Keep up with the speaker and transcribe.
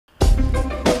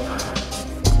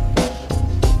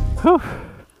Whew.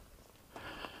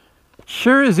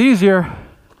 Sure is easier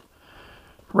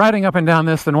riding up and down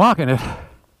this than walking it.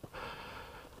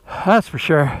 That's for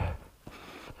sure.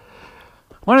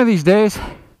 One of these days,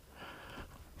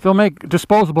 they'll make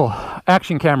disposable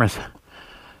action cameras.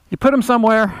 You put them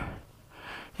somewhere,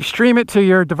 you stream it to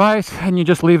your device, and you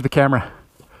just leave the camera.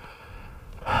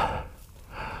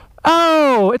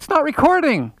 Oh, it's not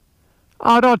recording.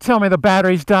 Oh, don't tell me the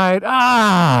battery's died.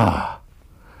 Ah.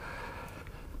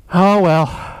 Oh,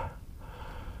 well.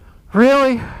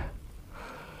 Really?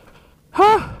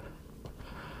 Huh?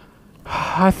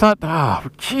 I thought, oh,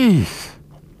 jeez.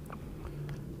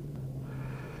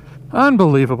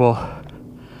 Unbelievable.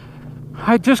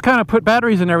 I just kind of put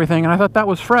batteries in everything, and I thought that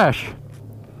was fresh.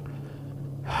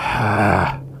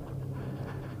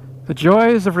 The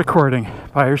joys of recording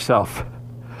by yourself.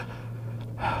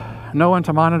 No one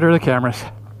to monitor the cameras.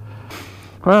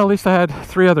 Well, at least I had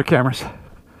 3 other cameras.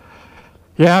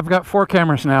 Yeah, I've got 4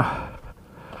 cameras now.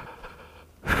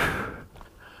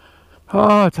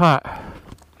 Oh, it's hot.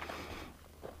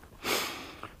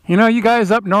 You know, you guys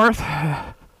up north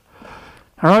are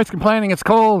always complaining it's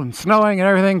cold and snowing and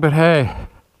everything, but hey,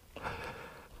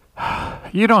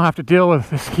 you don't have to deal with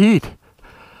this heat.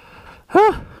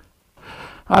 Huh.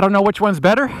 I don't know which one's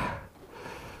better.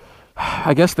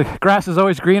 I guess the grass is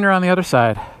always greener on the other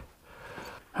side.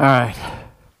 All right,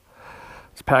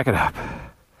 let's pack it up.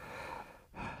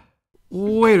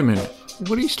 Wait a minute,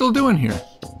 what are you still doing here?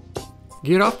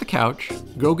 Get off the couch,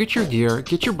 go get your gear,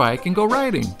 get your bike, and go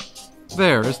riding.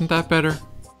 There, isn't that better?